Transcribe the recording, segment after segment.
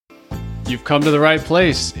You've come to the right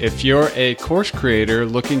place. If you're a course creator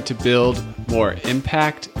looking to build more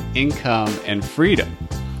impact, income, and freedom,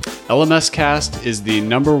 LMS Cast is the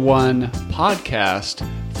 #1 podcast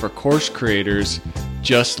for course creators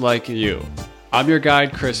just like you. I'm your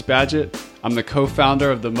guide, Chris Badgett. I'm the co-founder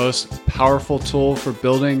of the most powerful tool for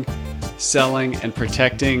building, selling, and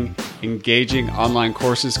protecting engaging online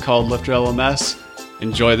courses called Lifter LMS.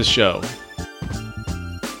 Enjoy the show.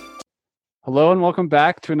 Hello and welcome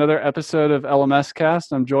back to another episode of LMS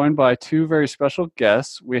Cast. I'm joined by two very special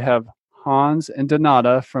guests. We have Hans and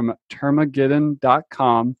Donata from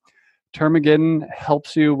Termageddon.com. Termageddon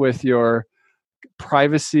helps you with your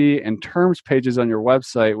privacy and terms pages on your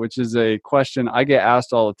website, which is a question I get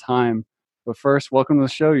asked all the time. But first, welcome to the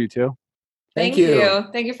show, you two. Thank you.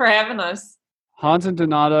 Thank you for having us. Hans and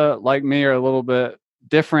Donata, like me, are a little bit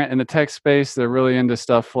different in the tech space. They're really into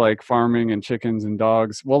stuff like farming and chickens and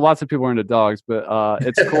dogs. Well, lots of people are into dogs, but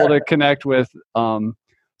it's cool to connect with some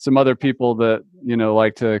other people that, you know,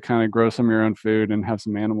 like to kind of grow some of your own food and have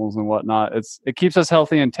some animals and whatnot. It keeps us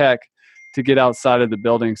healthy in tech to get outside of the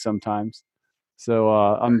building sometimes. So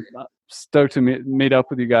I'm stoked to meet up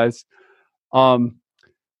with you guys.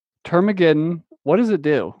 Termageddon, what does it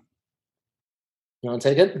do? You want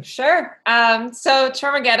to take it? Sure. So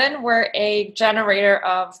Termageddon, we're a generator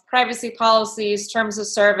of privacy policies, terms of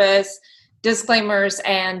service, disclaimers,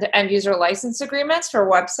 and end user license agreements for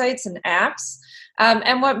websites and apps.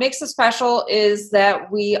 And what makes it special is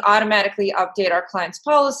that we automatically update our clients'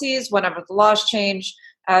 policies whenever the laws change.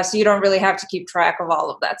 So you don't really have to keep track of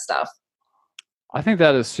all of that stuff. I think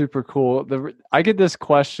that is super cool. I get this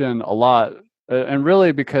question a lot, and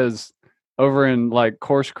really because over in like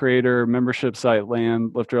course creator membership site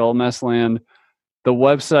land, Lifter LMS land, the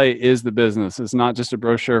website is the business. It's not just a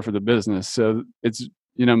brochure for the business. So it's,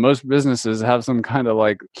 you know, most businesses have some kind of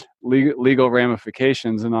like legal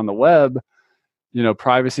ramifications. And on the web, you know,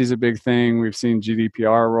 privacy is a big thing. We've seen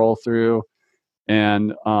GDPR roll through,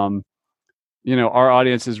 and, you know, our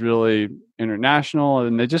audience is really international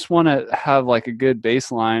and they just want to have like a good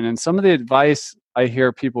baseline. And some of the advice I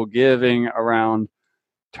hear people giving around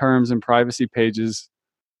terms and privacy pages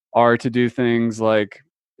are to do things like,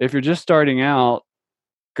 if you're just starting out,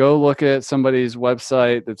 go look at somebody's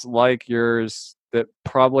website that's like yours that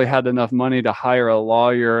probably had enough money to hire a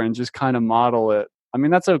lawyer and just kind of model it. I mean,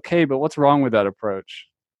 that's okay, but what's wrong with that approach?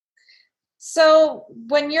 So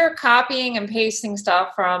when you're copying and pasting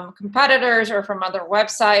stuff from competitors or from other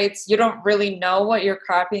websites, you don't really know what you're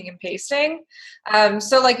copying and pasting.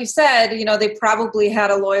 So like you said, you know, they probably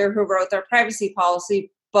had a lawyer who wrote their privacy policy,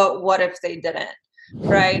 but what if they didn't,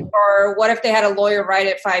 right? Or what if they had a lawyer write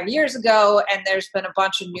it 5 years ago and there's been a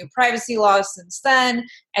bunch of new privacy laws since then,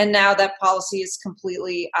 and now that policy is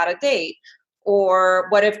completely out of date? Or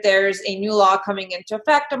what if there's a new law coming into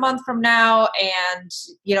effect a month from now and,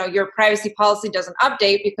 you know, your privacy policy doesn't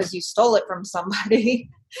update because you stole it from somebody?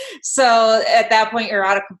 So at that point, you're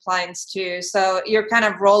out of compliance too. So you're kind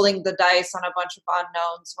of rolling the dice on a bunch of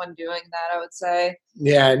unknowns when doing that, I would say.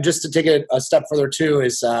 Yeah, and just to take it a step further too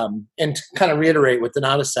is, and to kind of reiterate what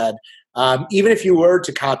Donata said, even if you were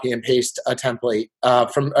to copy and paste a template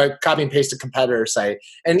from copy and paste a competitor site,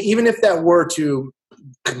 and even if that were to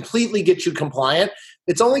completely get you compliant,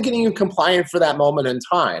 it's only getting you compliant for that moment in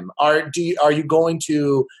time. Are you going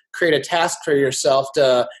to create a task for yourself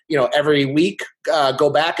to, you know, every week go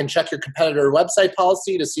back and check your competitor website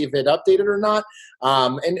policy to see if it updated or not?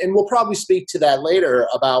 And we'll probably speak to that later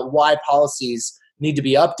about why policies need to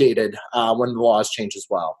be updated when the laws change as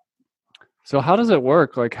well. So how does it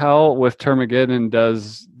work? Like, how with Termageddon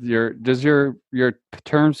does your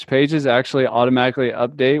terms pages actually automatically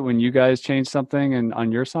update when you guys change something and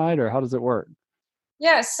on your side, or how does it work?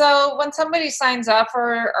 Yeah, so when somebody signs up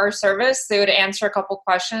for our service, they would answer a couple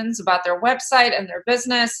questions about their website and their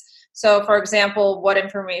business. So for example, what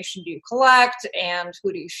information do you collect and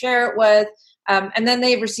who do you share it with? And then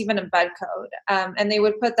they receive an embed code. And they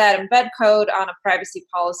would put that embed code on a privacy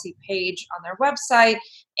policy page on their website.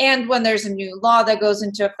 And when there's a new law that goes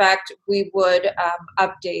into effect, we would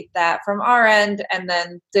update that from our end. And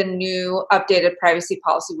then the new updated privacy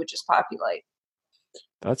policy would just populate.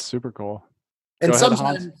 That's super cool. And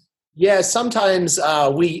sometimes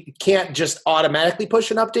we can't just automatically push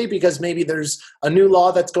an update because maybe there's a new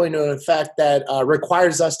law that's going to affect that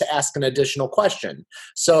requires us to ask an additional question.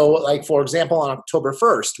 So like, for example, on October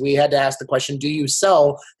 1st, we had to ask the question, do you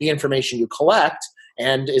sell the information you collect?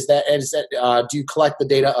 And do you collect the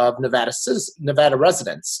data of Nevada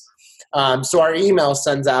residents? So our email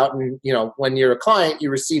sends out, and you know, when you're a client, you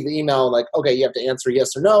receive the email like, okay, you have to answer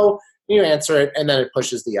yes or no. You answer it, and then it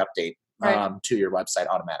pushes the update Right. to your website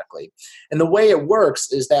automatically. And the way it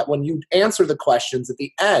works is that when you answer the questions at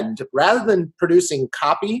the end, rather than producing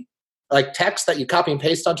copy, like text that you copy and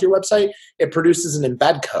paste onto your website, it produces an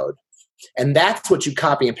embed code. And that's what you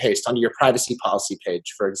copy and paste onto your privacy policy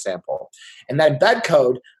page, for example. And that embed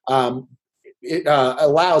code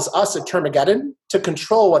allows us at Termageddon to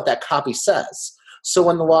control what that copy says. So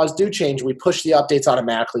when the laws do change, we push the updates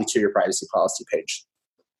automatically to your privacy policy page.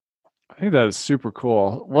 I think that is super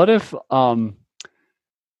cool. What if, what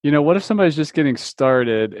if somebody's just getting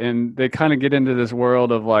started and they kind of get into this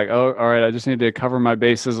world of like, oh, all right, I just need to cover my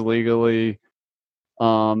bases legally.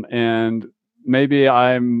 And maybe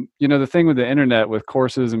the thing with the internet with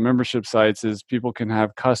courses and membership sites is people can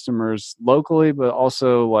have customers locally, but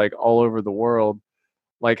also like all over the world.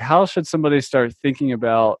 Like, how should somebody start thinking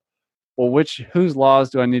about, well, whose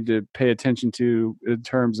laws do I need to pay attention to in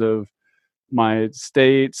terms of my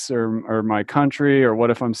states or my country, or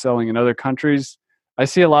what if I'm selling in other countries? I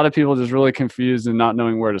see a lot of people just really confused and not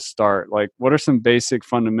knowing where to start. Like, what are some basic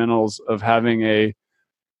fundamentals of having a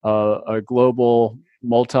global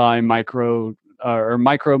micro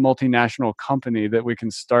multinational company that we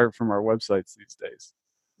can start from our websites these days?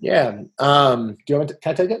 Yeah. Do you want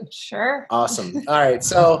can I take it? Sure. Awesome. All right.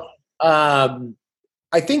 So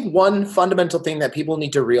I think one fundamental thing that people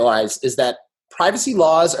need to realize is that privacy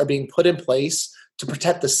laws are being put in place to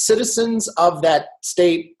protect the citizens of that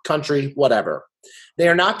state, country, whatever. They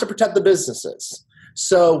are not to protect the businesses.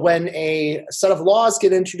 So when a set of laws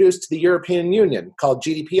get introduced to the European Union called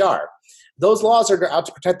GDPR, those laws are out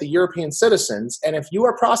to protect the European citizens. And if you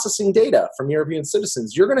are processing data from European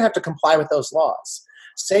citizens, you're going to have to comply with those laws.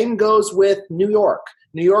 Same goes with New York.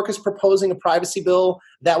 New York is proposing a privacy bill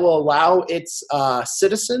that will allow its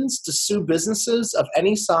citizens to sue businesses of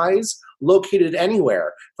any size located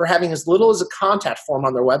anywhere for having as little as a contact form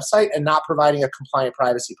on their website and not providing a compliant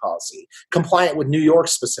privacy policy, compliant with New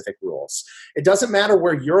York's specific rules. It doesn't matter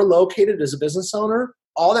where you're located as a business owner.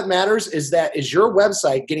 All that matters is your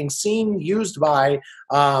website getting seen, used by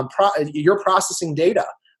your processing data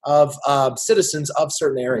of citizens of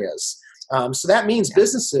certain areas. So that means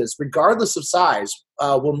businesses, regardless of size,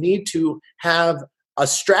 will need to have a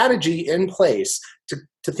strategy in place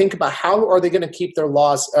to think about how are they going to keep their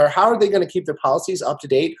laws, or how are they going to keep their policies up to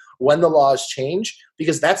date when the laws change,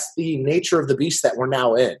 because that's the nature of the beast that we're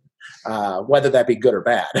now in, whether that be good or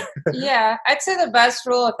bad. Yeah, I'd say the best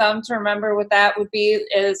rule of thumb to remember with that would be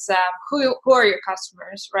who are your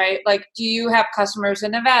customers, right? Like, do you have customers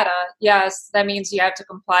in Nevada? Yes, that means you have to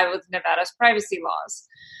comply with Nevada's privacy laws.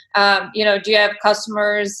 Do you have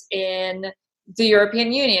customers in the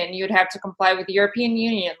European Union? You'd have to comply with the European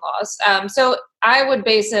Union laws. So I would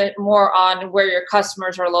base it more on where your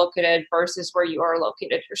customers are located versus where you are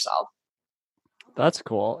located yourself. That's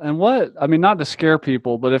cool. And not to scare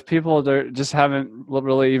people, but if people just haven't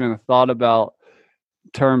really even thought about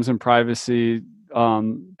terms and privacy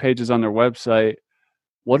pages on their website,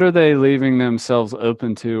 what are they leaving themselves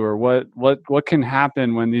open to, or what can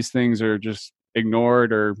happen when these things are just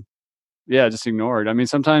ignored, or just ignored? I mean,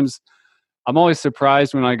 sometimes I'm always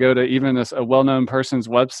surprised when I go to even a well-known person's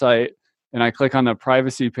website and I click on the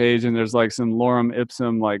privacy page and there's like some lorem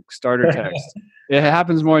ipsum like starter text. It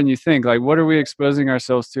happens more than you think. Like, what are we exposing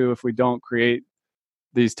ourselves to if we don't create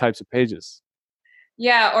these types of pages?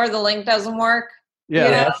 Yeah, or the link doesn't work.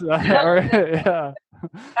 Yeah.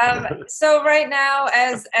 So right now,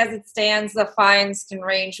 as it stands, the fines can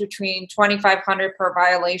range between $2,500 per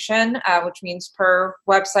violation, which means per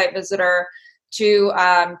website visitor, to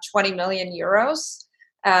 20 million euros.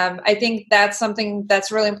 I think that's something that's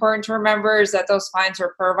really important to remember, is that those fines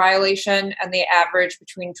are per violation, and they average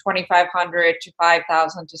between 2,500 to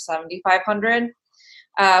 5,000 to 7,500.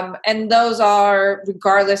 And those are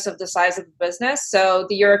regardless of the size of the business. So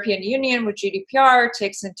the European Union with GDPR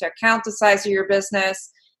takes into account the size of your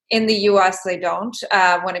business. In the US, they don't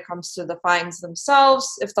when it comes to the fines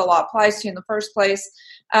themselves, if the law applies to you in the first place.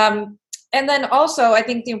 And then also, I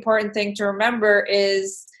think the important thing to remember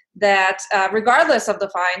is that regardless of the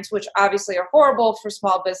fines, which obviously are horrible for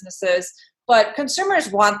small businesses, but consumers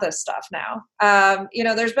want this stuff now.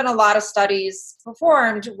 There's been a lot of studies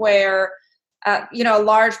performed where a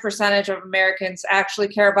large percentage of Americans actually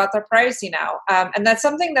care about their privacy now. And that's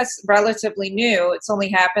something that's relatively new. It's only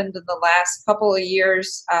happened in the last couple of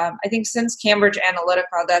years. I think since Cambridge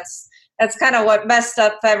Analytica, that's kind of what messed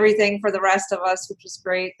up everything for the rest of us, which is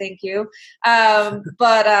great. Thank you.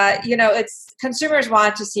 But it's consumers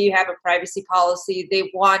want to see you have a privacy policy.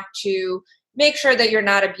 They want to make sure that you're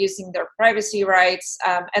not abusing their privacy rights,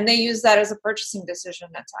 and they use that as a purchasing decision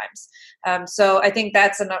at times. So I think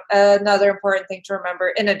that's another important thing to remember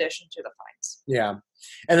in addition to the fines. Yeah.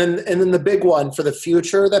 And then the big one for the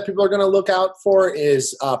future that people are going to look out for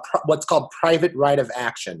is what's called private right of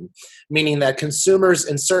action, meaning that consumers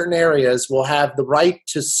in certain areas will have the right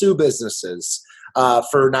to sue businesses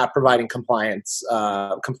for not providing compliant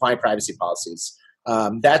privacy policies.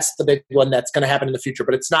 That's the big one that's going to happen in the future,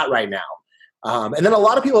 but it's not right now. And then a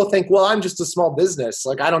lot of people think, well, I'm just a small business.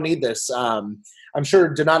 Like, I don't need this. I'm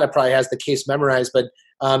sure Donata probably has the case memorized, but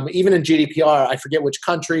even in GDPR, I forget which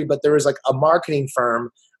country, but there was like a marketing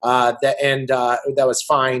firm that was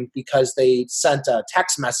fined because they sent a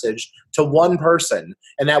text message to one person,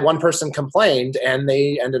 and that one person complained, and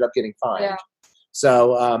they ended up getting fined. Yeah.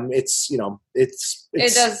 So you don't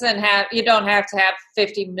have to have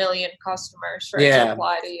 50 million customers for it to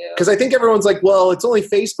apply to you. Because I think everyone's like, well, it's only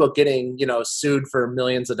Facebook getting, sued for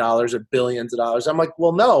millions of dollars or billions of dollars. I'm like,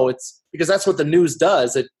 well, no, it's because that's what the news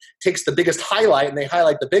does. It takes the biggest highlight and they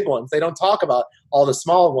highlight the big ones. They don't talk about all the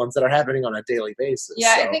small ones that are happening on a daily basis.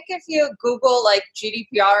 Yeah, so. I think if you Google like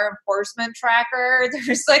GDPR enforcement tracker,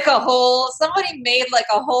 there's like somebody made like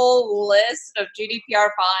a whole list of GDPR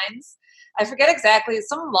fines. I forget exactly,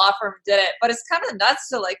 some law firm did it, but it's kind of nuts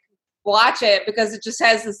to like watch it because it just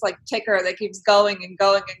has this like ticker that keeps going and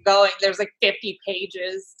going and going. There's like 50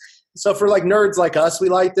 pages. So for like nerds like us, we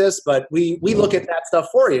like this, but we look at that stuff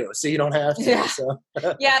for you, so you don't have to. Yeah, so.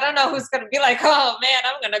 Yeah, I don't know who's going to be like, oh man,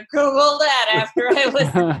 I'm going to Google that after I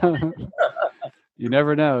listen. You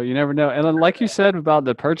never know. You never know. And then, like you said about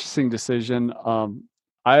the purchasing decision,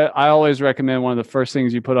 I always recommend one of the first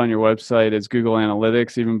things you put on your website is Google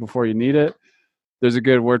Analytics, even before you need it. There's a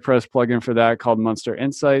good WordPress plugin for that called Monster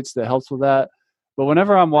Insights that helps with that. But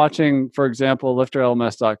whenever I'm watching, for example,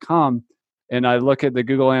 lifterlms.com, and I look at the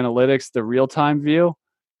Google Analytics, the real-time view,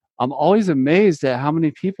 I'm always amazed at how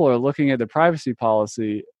many people are looking at the privacy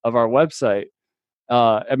policy of our website.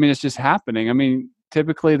 It's just happening.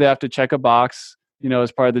 Typically they have to check a box,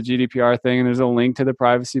 as part of the GDPR thing, and there's a link to the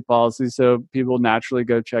privacy policy, so people naturally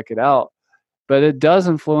go check it out. But it does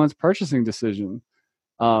influence purchasing decision.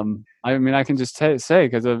 I can just say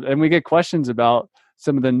and we get questions about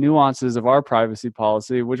some of the nuances of our privacy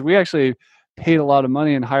policy, which we actually paid a lot of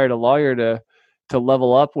money and hired a lawyer to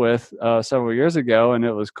level up with several years ago, and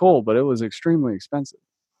it was cool, but it was extremely expensive.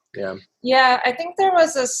 Yeah, I think there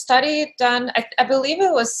was a study done, I believe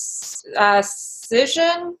it was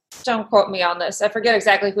Cision, don't quote me on this, I forget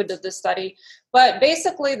exactly who did this study, but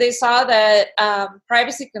basically they saw that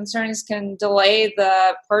privacy concerns can delay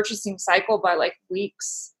the purchasing cycle by like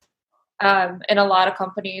weeks in a lot of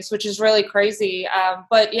companies, which is really crazy.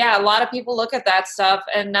 But yeah, a lot of people look at that stuff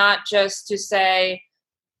and not just to say,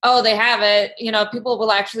 oh, they have it, people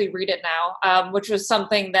will actually read it now, which was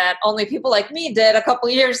something that only people like me did a couple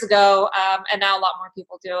of years ago. And now a lot more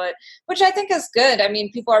people do it, which I think is good.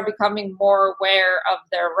 People are becoming more aware of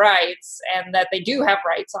their rights and that they do have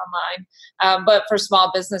rights online. But for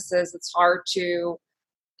small businesses, it's hard to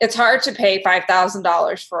pay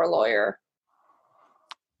 $5,000 for a lawyer.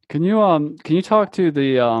 Can you talk to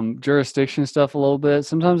the jurisdiction stuff a little bit?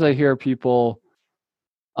 Sometimes I hear people,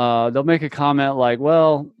 they'll make a comment like,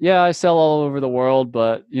 well, yeah, I sell all over the world,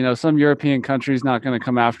 but some European country's not going to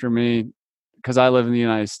come after me because I live in the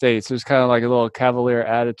United States. There's kind of like a little cavalier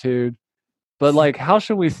attitude. But like, how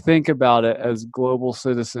should we think about it as global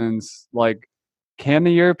citizens? Like, can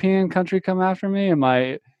the European country come after me?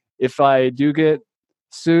 If I do get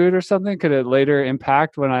sued or something, could it later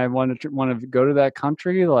impact when I want to go to that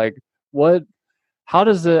country? Like, how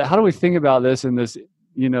do we think about this in this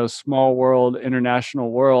small world,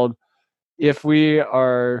 international world, if we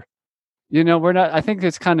are, we're not, I think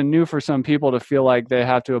it's kind of new for some people to feel like they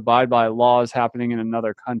have to abide by laws happening in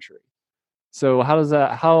another country. So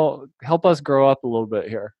help us grow up a little bit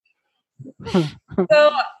here?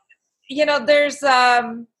 So, there's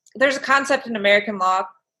a concept in American law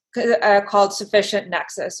called sufficient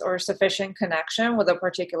nexus or sufficient connection with a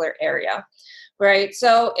particular area, right?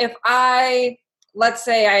 So if let's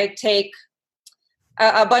say I take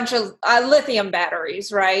a bunch of lithium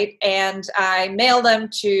batteries, right? And I mail them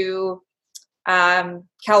to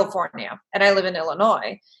California, and I live in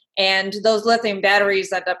Illinois. And those lithium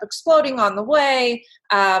batteries end up exploding on the way.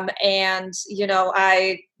 And,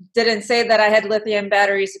 I didn't say that I had lithium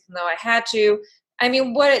batteries, even though I had to.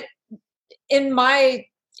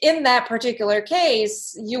 In that particular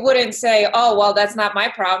case, you wouldn't say, oh, well, that's not my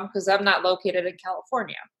problem because I'm not located in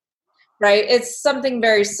California. Right? It's something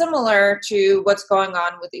very similar to what's going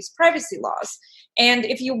on with these privacy laws. And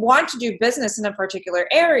if you want to do business in a particular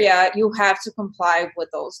area, you have to comply with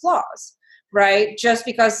those laws, right? Just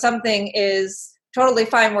because something is totally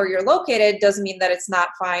fine where you're located doesn't mean that it's not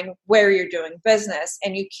fine where you're doing business.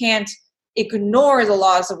 And you can't ignore the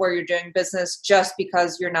laws of where you're doing business just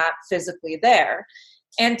because you're not physically there.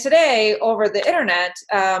 And today, over the internet,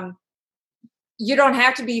 you don't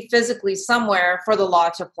have to be physically somewhere for the law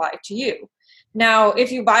to apply to you. Now,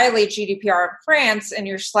 if you violate GDPR in France and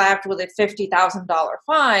you're slapped with a $50,000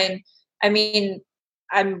 fine, I mean,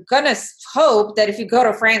 I'm going to hope that if you go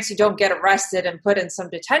to France, you don't get arrested and put in some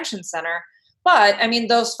detention center. But, I mean,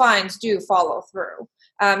 those fines do follow through.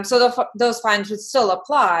 So those fines would still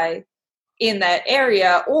apply in that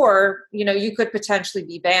area, or, you know, you could potentially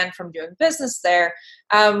be banned from doing business there.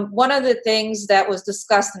 One of the things that was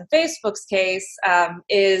discussed in Facebook's case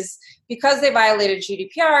is because they violated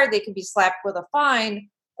GDPR, they could be slapped with a fine,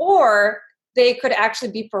 or they could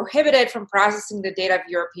actually be prohibited from processing the data of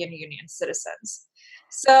European Union citizens.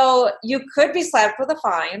 So you could be slapped with a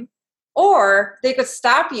fine, or they could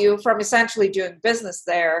stop you from essentially doing business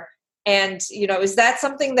there. And, you know, is that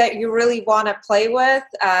something that you really want to play with?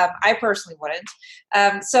 I personally wouldn't.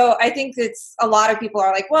 So I think it's a lot of people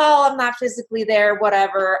are like, well, I'm not physically there,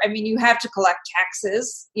 whatever. I mean, you have to collect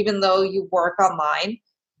taxes, even though you work online.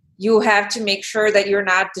 You have to make sure that you're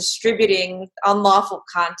not distributing unlawful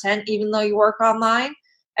content, even though you work online.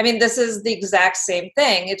 I mean, this is the exact same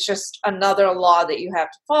thing. It's just another law that you have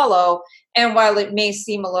to follow. And while it may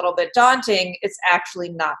seem a little bit daunting, it's actually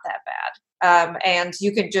not that bad. And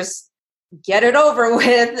you can just get it over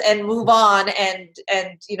with and move on and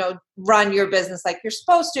you know, run your business like you're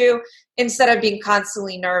supposed to, instead of being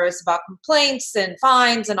constantly nervous about complaints and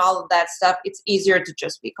fines and all of that stuff. It's easier to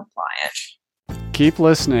just be compliant. Keep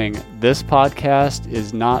listening. This podcast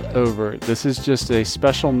is not over. This is just a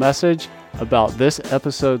special message about this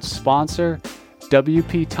episode's sponsor,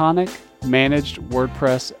 WP Tonic Managed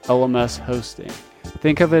WordPress LMS Hosting.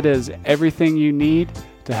 Think of it as everything you need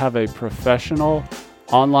to have a professional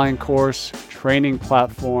online course, training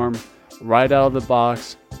platform, right out of the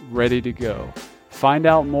box, ready to go. Find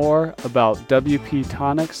out more about WP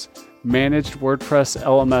Tonic's Managed WordPress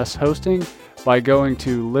LMS Hosting by going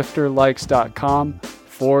to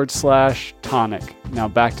lifterlikes.com/tonic. Now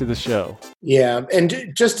back to the show. Yeah.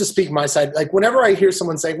 And just to speak my side, like whenever I hear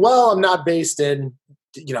someone say, well, I'm not based in,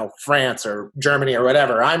 you know, France or Germany or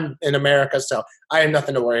whatever, I'm in America, so I have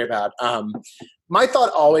nothing to worry about. My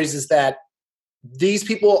thought always is that these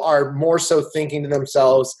people are more so thinking to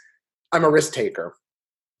themselves, I'm a risk taker.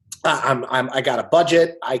 I got a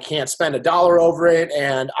budget. I can't spend $1 over it.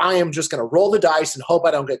 And I am just going to roll the dice and hope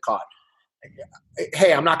I don't get caught.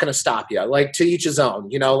 Hey, I'm not going to stop you. Like, to each his own,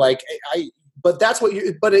 you know, like but that's what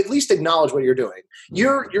but at least acknowledge what you're doing.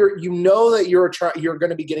 You know that you're going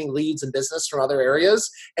to be getting leads and business from other areas,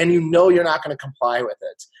 and you know you're not going to comply with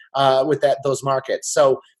it, with those markets.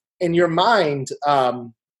 So in your mind,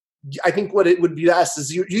 I think what it would be best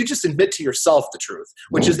is you just admit to yourself the truth,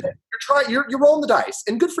 which is that you're rolling the dice,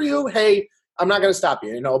 and good for you. Hey, I'm not going to stop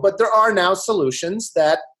you, you know, but there are now solutions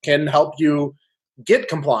that can help you get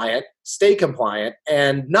compliant, stay compliant,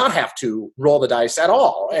 and not have to roll the dice at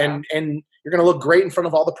all. Yeah. And you're going to look great in front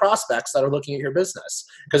of all the prospects that are looking at your business,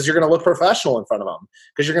 because you're going to look professional in front of them,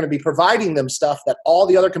 because you're going to be providing them stuff that all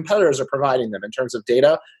the other competitors are providing them in terms of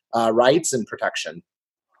data, rights, and protection.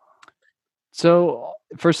 So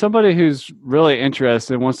for somebody who's really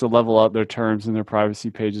interested and wants to level up their terms and their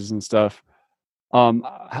privacy pages and stuff,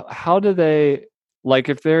 how do they, like,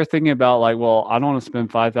 if they're thinking about like, well, I don't want to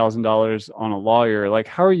spend $5,000 on a lawyer, like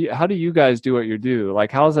how do you guys do what you do?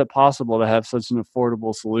 Like, how is it possible to have such an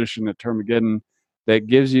affordable solution at Termageddon that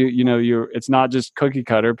gives you, you know, it's not just cookie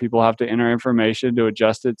cutter. People have to enter information to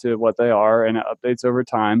adjust it to what they are, and it updates over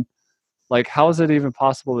time. Like, how is it even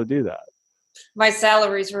possible to do that? My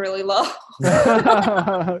salary's really low.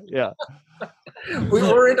 Yeah. We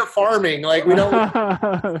were into farming, like we don't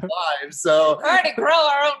live, so we're trying to grow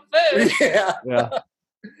our own food. Yeah.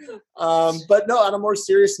 But no, on a more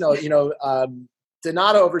serious note, you know,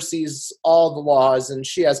 Donata oversees all the laws, and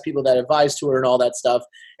she has people that advise to her and all that stuff.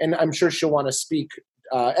 And I'm sure she'll want to speak.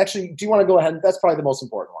 Actually, do you want to go ahead? That's probably the most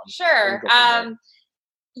important one. Sure.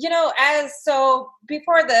 You know, so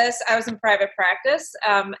before this, I was in private practice,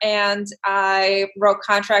 and I wrote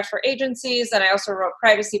contracts for agencies, and I also wrote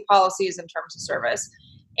privacy policies and terms of service.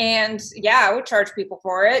 And yeah, I would charge people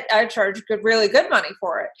for it. I charged really good money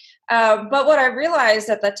for it. But what I realized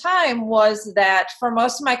at the time was that for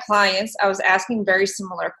most of my clients, I was asking very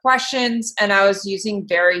similar questions, and I was using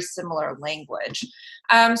very similar language.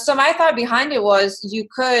 So my thought behind it was you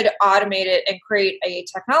could automate it and create a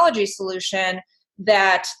technology solution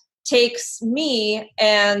that takes me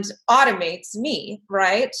and automates me,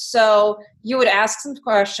 right? So you would ask some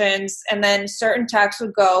questions, and then certain text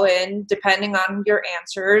would go in depending on your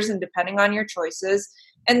answers and depending on your choices,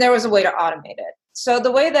 and there was a way to automate it. So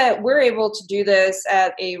the way that we're able to do this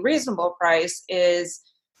at a reasonable price is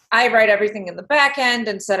I write everything in the back end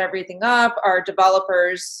and set everything up. Our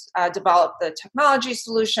developers develop the technology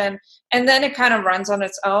solution, and then it kind of runs on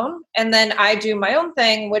its own. And then I do my own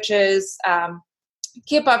thing, which is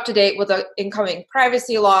keep up to date with the incoming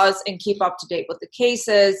privacy laws and keep up to date with the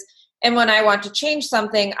cases. And when I want to change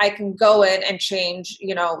something, I can go in and change,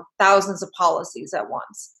 thousands of policies at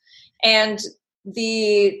once. And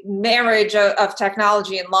the marriage of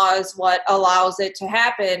technology and law is what allows it to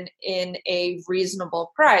happen in a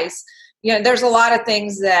reasonable price. There's a lot of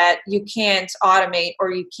things that you can't automate or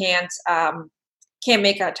you can't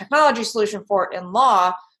make a technology solution for in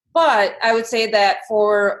law. But I would say that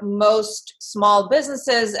for most small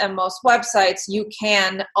businesses and most websites, you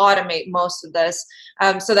can automate most of this.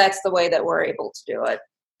 So that's the way that we're able to do it.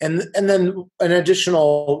 And then an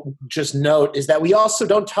additional just note is that we also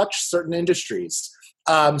don't touch certain industries.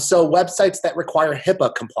 So websites that require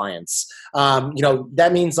HIPAA compliance, that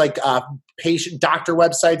means like patient doctor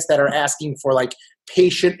websites that are asking for like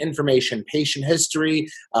patient information, patient history,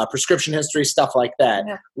 prescription history, stuff like that.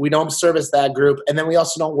 Yeah. We don't service that group. And then we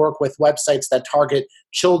also don't work with websites that target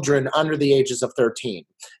children under the ages of 13.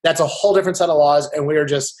 That's a whole different set of laws. And we're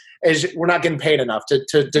not getting paid enough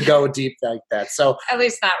to go deep like that. So at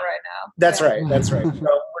least not right now. That's right. That's right. So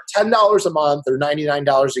we're $10 a month or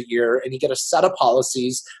 $99 a year, and you get a set of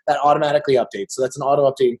policies that automatically update. So that's an auto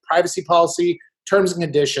updating privacy policy, terms and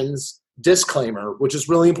conditions, disclaimer, which is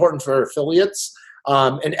really important for affiliates,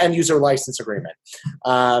 an end user license agreement.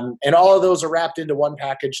 And all of those are wrapped into one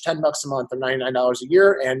package, $10 a month or $99 a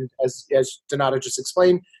year. And as Donata just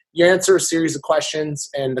explained, you answer a series of questions,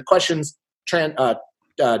 and the questions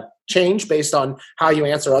change based on how you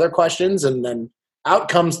answer other questions. And then out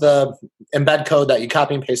comes the embed code that you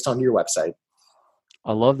copy and paste onto your website.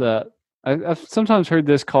 I love that. I've sometimes heard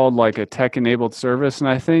this called like a tech-enabled service, and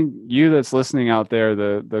I think you that's listening out there,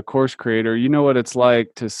 the course creator, you know what it's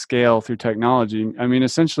like to scale through technology. I mean,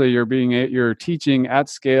 essentially, you're teaching at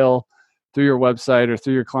scale through your website or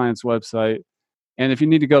through your client's website, and if you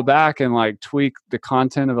need to go back and like tweak the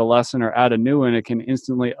content of a lesson or add a new one, it can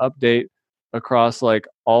instantly update across like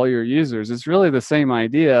all your users. It's really the same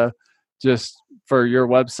idea, just for your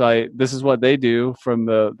website. This is what they do from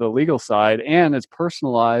the legal side, and it's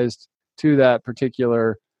personalized to that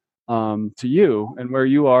particular to you and where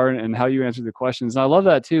you are and how you answer the questions. And I love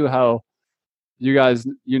that too, how you guys,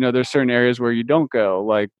 there's certain areas where you don't go,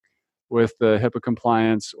 like with the HIPAA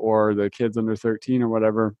compliance or the kids under 13 or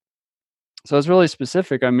whatever. So it's really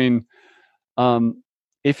specific. I mean,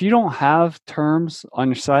 if you don't have terms on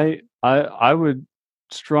your site, I would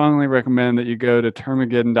strongly recommend that you go to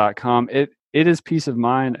termageddon.com. It is peace of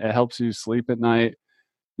mind. It helps you sleep at night.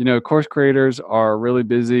 Course creators are really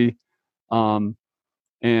busy. And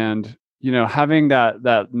having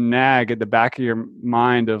that nag at the back of your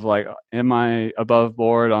mind of like, am I above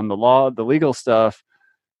board on the legal stuff?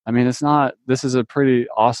 I mean, this is a pretty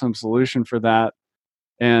awesome solution for that.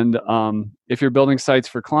 And if you're building sites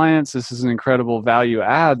for clients, this is an incredible value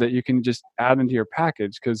add that you can just add into your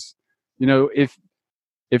package. Because,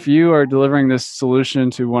 if you are delivering this solution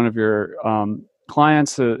to one of your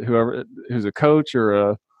clients, who's a coach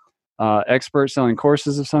or a expert selling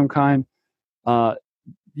courses of some kind,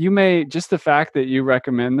 you may, just the fact that you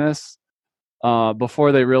recommend this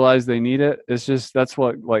before they realize they need it, that's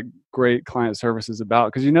what like great client service is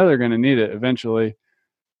about, because they're going to need it eventually.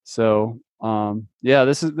 So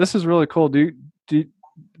this is really cool. Do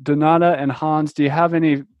Donata and Hans, do you have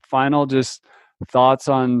any final just thoughts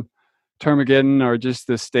on Termageddon or just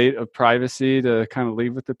the state of privacy to kind of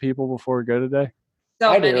leave with the people before we go today?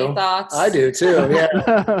 So many thoughts. I do too.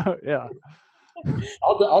 Yeah. Yeah.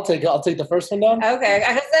 I'll take the first one down. Okay,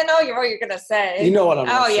 I know what you're gonna say. You know what I'm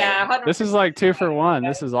gonna say. Yeah, 100%. This is like 2 for 1.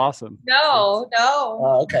 This is awesome. No.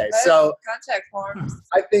 Okay, so contact forms.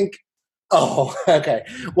 I think. Oh, okay.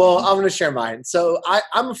 Well, I'm going to share mine. So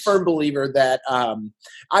I'm a firm believer that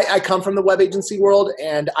I come from the web agency world,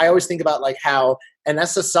 and I always think about like how an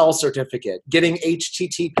SSL certificate, getting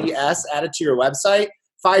HTTPS added to your website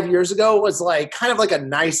 5 years ago was like kind of like a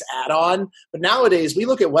nice add-on. But nowadays we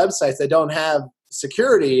look at websites that don't have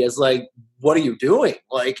security as like, what are you doing?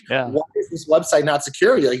 Like, Why is this website not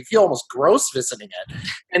secure? Like, you feel almost gross visiting it.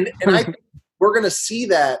 And I think we're going to see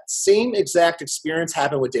that same exact experience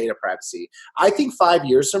happen with data privacy. I think 5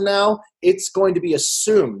 years from now, it's going to be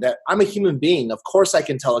assumed that I'm a human being. Of course, I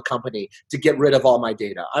can tell a company to get rid of all my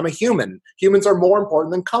data. I'm a human. Humans are more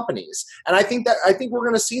important than companies. And I think we're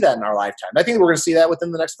going to see that in our lifetime. I think we're going to see that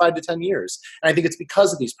within the next 5 to 10 years. And I think it's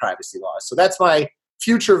because of these privacy laws. So that's my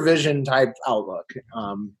future vision type outlook.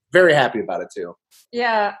 Very happy about it too.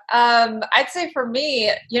 Yeah, I'd say for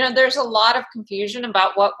me, there's a lot of confusion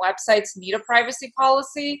about what websites need a privacy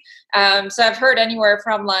policy. So I've heard anywhere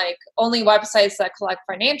from like only websites that collect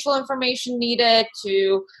financial information need it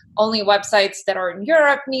to only websites that are in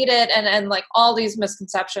Europe need it, and like all these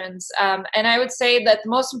misconceptions. And I would say that the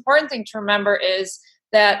most important thing to remember is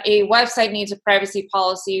that a website needs a privacy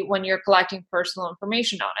policy when you're collecting personal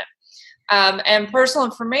information on it. And personal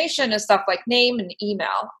information is stuff like name and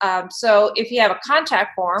email. So if you have a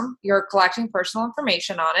contact form, you're collecting personal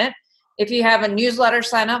information on it. If you have a newsletter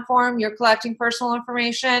sign-up form, you're collecting personal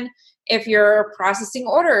information. If you're processing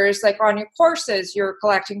orders, like on your courses, you're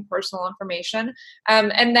collecting personal information.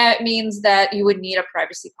 And that means that you would need a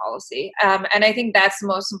privacy policy. And I think that's the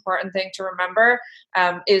most important thing to remember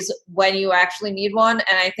is when you actually need one.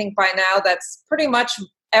 And I think by now that's pretty much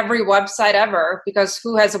every website ever, because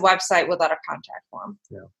who has a website without a contact form?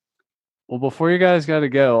 Yeah. Well, before you guys got to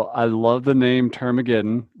go, I love the name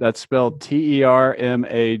Termageddon. That's spelled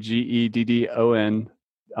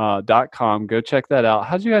TERMAGEDDON.com. Go check that out.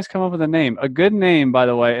 How did you guys come up with a name? A good name, by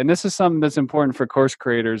the way. And this is something that's important for course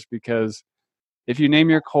creators, because if you name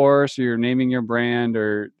your course or you're naming your brand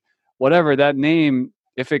or whatever, that name,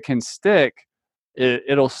 if it can stick,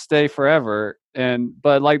 it'll stay forever.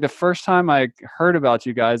 But like the first time I heard about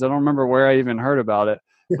you guys, I don't remember where I even heard about it,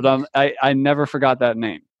 but I never forgot that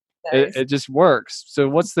name. Nice. It just works. So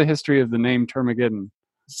what's the history of the name Termageddon?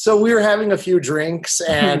 So we were having a few drinks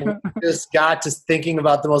and just got to thinking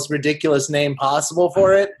about the most ridiculous name possible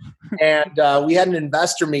for it. And we had an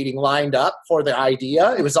investor meeting lined up for the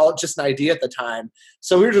idea. It was all just an idea at the time.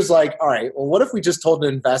 So we were just like, all right, well, what if we just told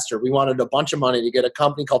an investor we wanted a bunch of money to get a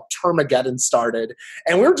company called Termageddon started?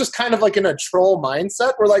 And we were just kind of like in a troll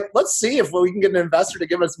mindset. We're like, let's see if we can get an investor to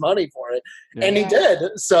give us money for it. Yeah. And he did.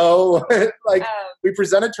 So we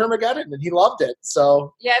presented Termageddon and he loved it.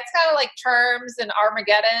 So yeah, it's kind of like Terms and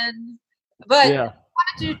Armageddon. But I wanted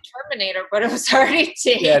to do Terminator, but it was already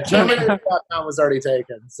taken. Yeah, Terminator.com was already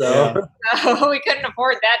taken. So we couldn't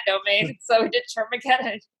afford that domain, so we did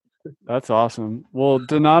Termageddon. That's awesome. Well,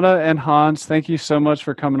 Donata and Hans, thank you so much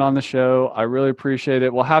for coming on the show. I really appreciate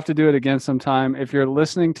it. We'll have to do it again sometime. If you're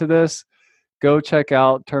listening to this, go check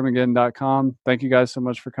out Termageddon.com. Thank you guys so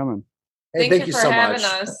much for coming. Hey, thank you for so having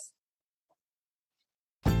much. us.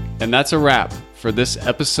 And that's a wrap for this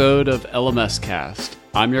episode of LMS Cast.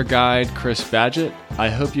 I'm your guide, Chris Badgett. I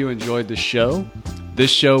hope you enjoyed the show.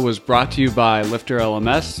 This show was brought to you by Lifter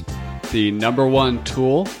LMS, the #1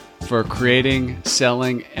 tool for creating,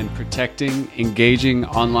 selling, and protecting engaging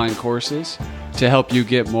online courses to help you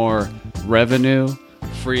get more revenue,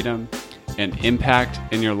 freedom, and impact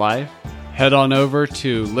in your life. Head on over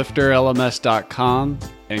to lifterlms.com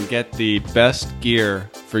and get the best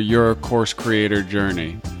gear for your course creator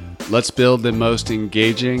journey. Let's build the most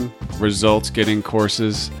engaging, results-getting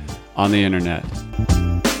courses on the internet.